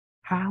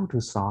how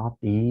to solve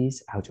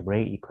this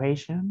algebraic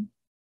equation.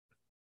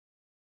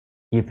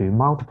 If we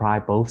multiply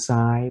both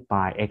sides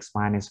by x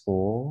minus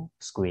 4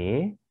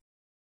 squared,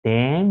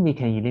 then we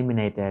can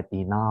eliminate the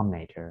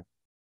denominator.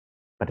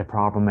 But the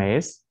problem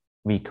is,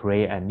 we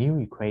create a new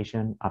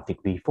equation of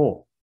degree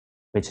 4,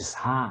 which is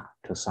hard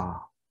to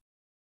solve.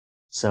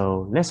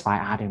 So let's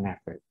find other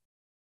method.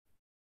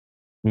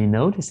 We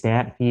notice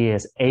that here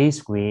is a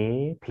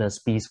squared plus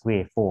b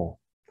squared 4.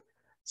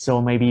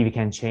 So maybe we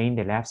can change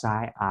the left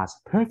side as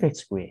perfect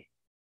square.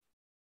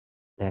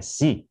 Let's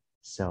see.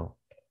 So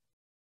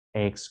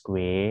x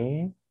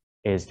squared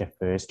is the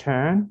first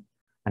term,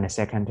 and the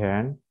second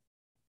term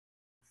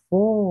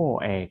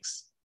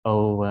 4x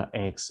over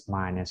x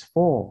minus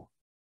 4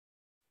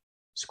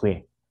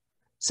 squared.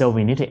 So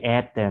we need to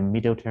add the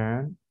middle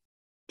term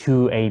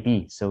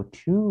 2ab. So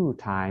 2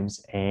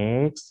 times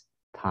x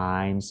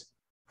times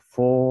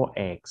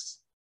 4x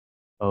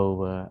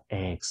over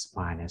x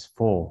minus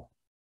 4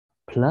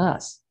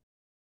 plus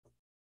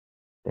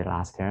the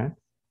last term.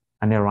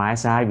 On the right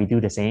side, we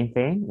do the same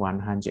thing,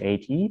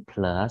 180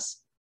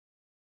 plus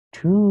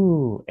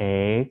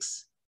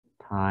 2x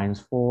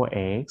times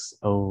 4x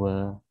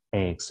over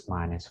x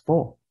minus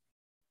 4.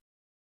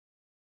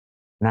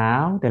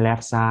 Now, the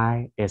left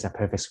side is a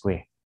perfect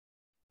square,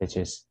 which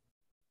is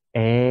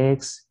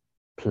x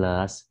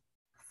plus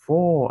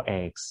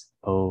 4x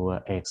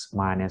over x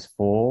minus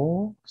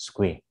 4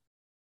 squared,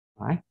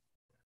 right?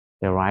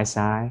 The right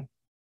side,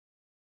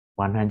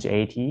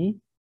 180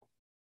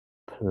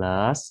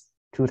 plus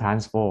 2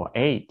 times 4,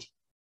 8.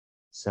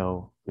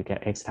 So we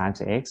get x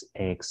times x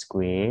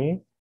squared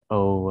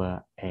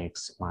over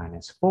x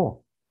minus 4.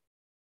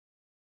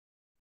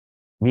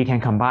 We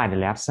can combine the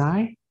left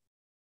side.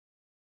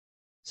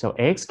 So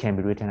x can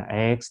be written as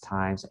x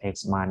times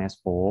x minus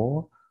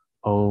 4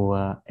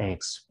 over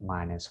x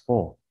minus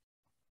 4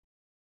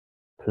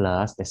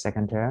 plus the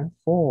second term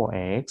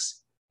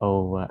 4x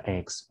over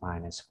x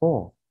minus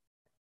 4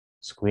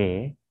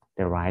 square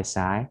the right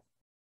side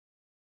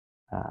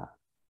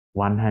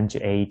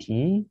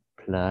 180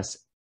 plus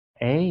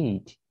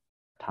 8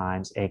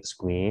 times x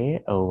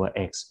squared over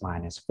x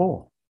minus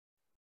 4.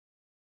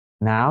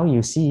 Now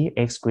you see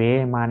x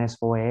squared minus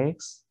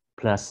 4x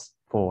plus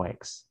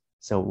 4x.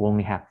 So we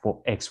only have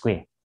 4x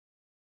squared.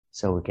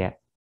 So we get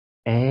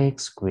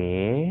x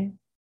squared,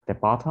 the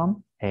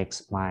bottom,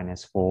 x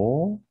minus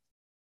 4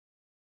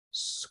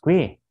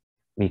 squared.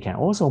 We can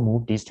also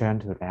move this term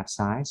to the left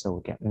side. So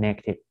we get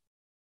negative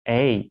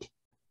 8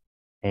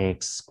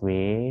 x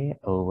squared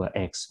over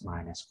x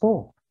minus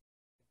 4.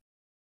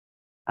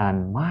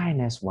 And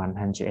minus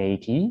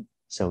 180,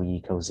 so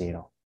equals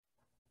 0.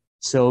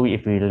 So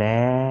if we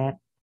let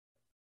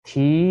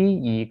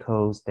t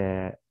equals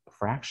the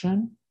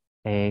fraction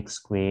x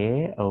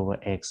squared over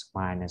x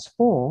minus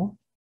 4,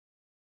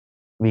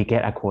 we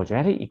get a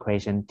quadratic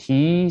equation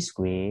t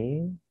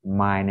squared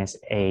minus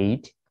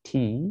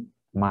 8t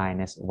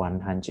minus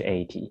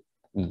 180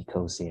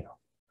 equals 0.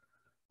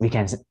 We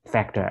can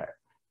factor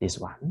this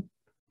one,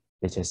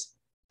 which is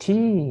t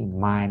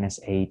minus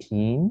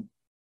 18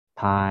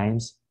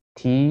 times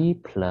t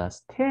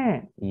plus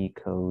 10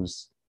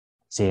 equals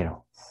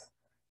 0.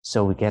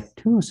 So we get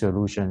two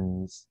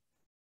solutions,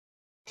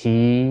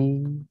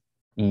 t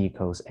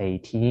equals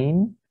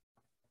 18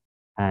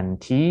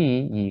 and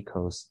t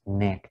equals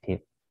negative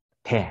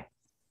 10.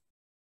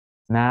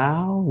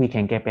 Now we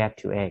can get back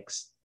to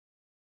x.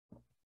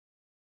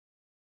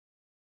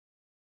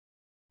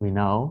 We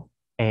know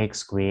x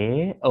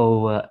squared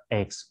over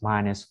x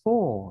minus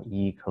 4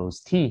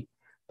 equals t.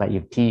 But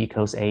if t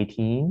equals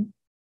 18,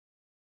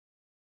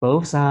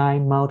 both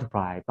sides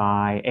multiply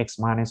by x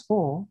minus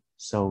 4.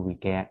 So we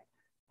get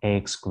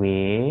x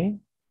squared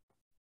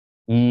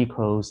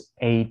equals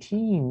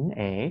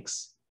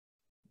 18x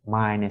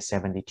minus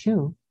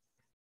 72.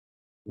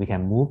 We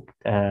can move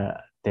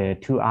the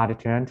two other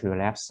terms to the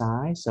left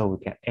side. So we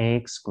get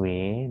x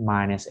squared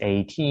minus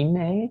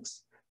 18x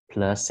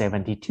plus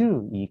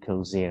 72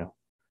 equals 0.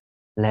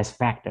 Let's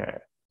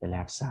factor the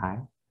left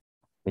side,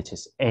 which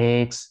is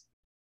x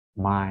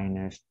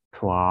minus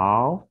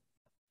 12,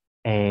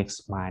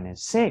 x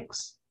minus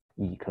 6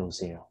 equals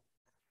 0.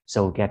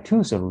 So we get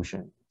two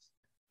solutions,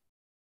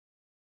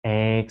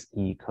 x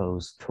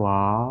equals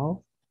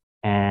 12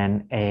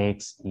 and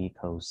x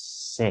equals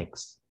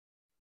 6.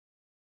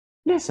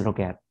 Let's look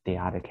at the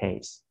other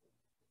case.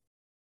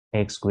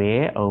 X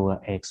squared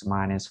over x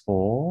minus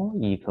 4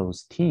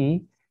 equals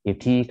t. If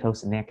t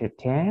equals negative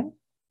 10,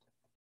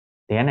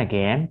 then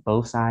again,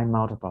 both sides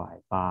multiply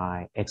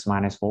by x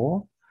minus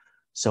 4.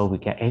 So we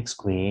get x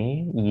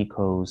squared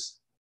equals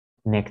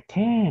negative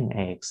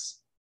 10x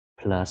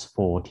plus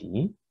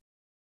 40.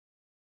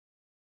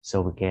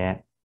 So we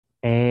get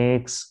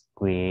x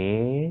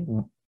squared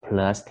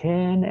plus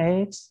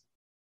 10x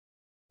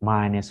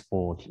minus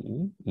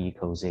 40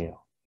 equals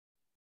 0.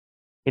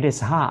 It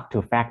is hard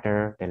to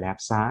factor the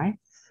left side.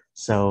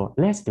 So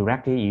let's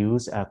directly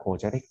use a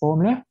quadratic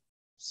formula.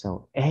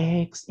 So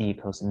x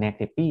equals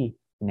negative b,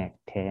 negative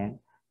 10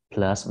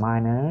 plus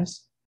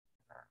minus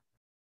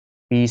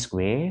b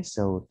squared.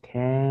 So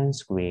 10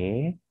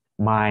 squared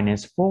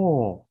minus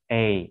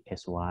 4a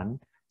is 1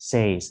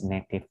 says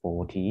negative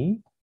 40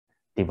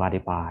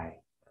 divided by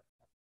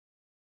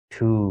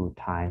 2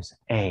 times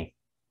a.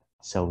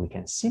 So we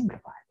can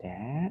simplify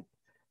that.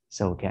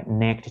 So we get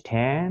negative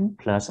 10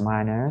 plus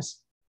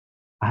minus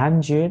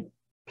 100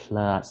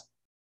 plus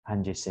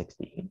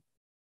 160.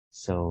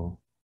 So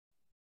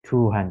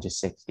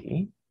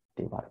 260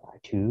 divided by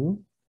 2.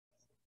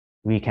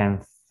 We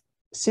can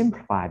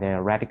simplify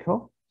the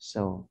radical.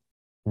 So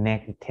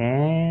negative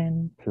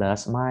 10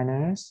 plus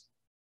minus,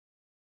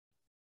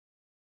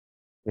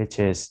 which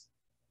is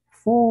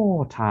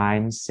 4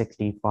 times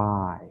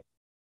 65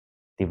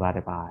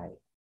 divided by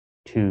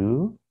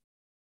 2.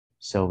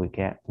 So we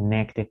get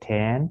negative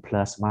 10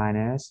 plus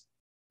minus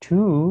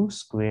 2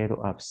 square root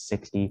of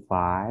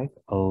 65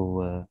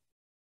 over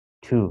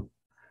 2.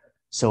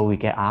 So we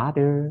get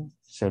other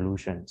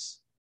solutions.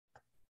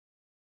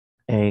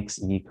 X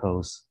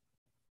equals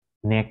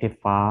negative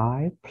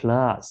 5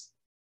 plus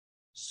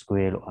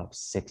square root of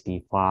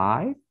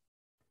 65.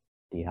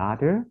 The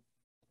other,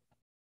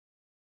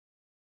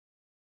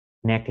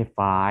 negative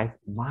 5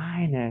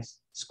 minus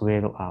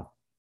square root of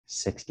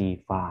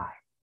 65.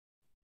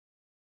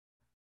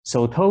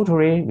 So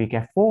totally, we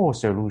get 4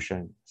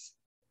 solutions.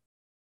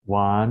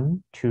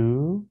 1,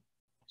 2,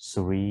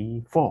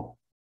 3, 4.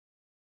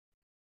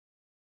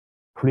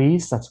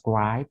 Please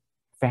subscribe.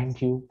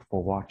 Thank you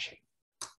for watching.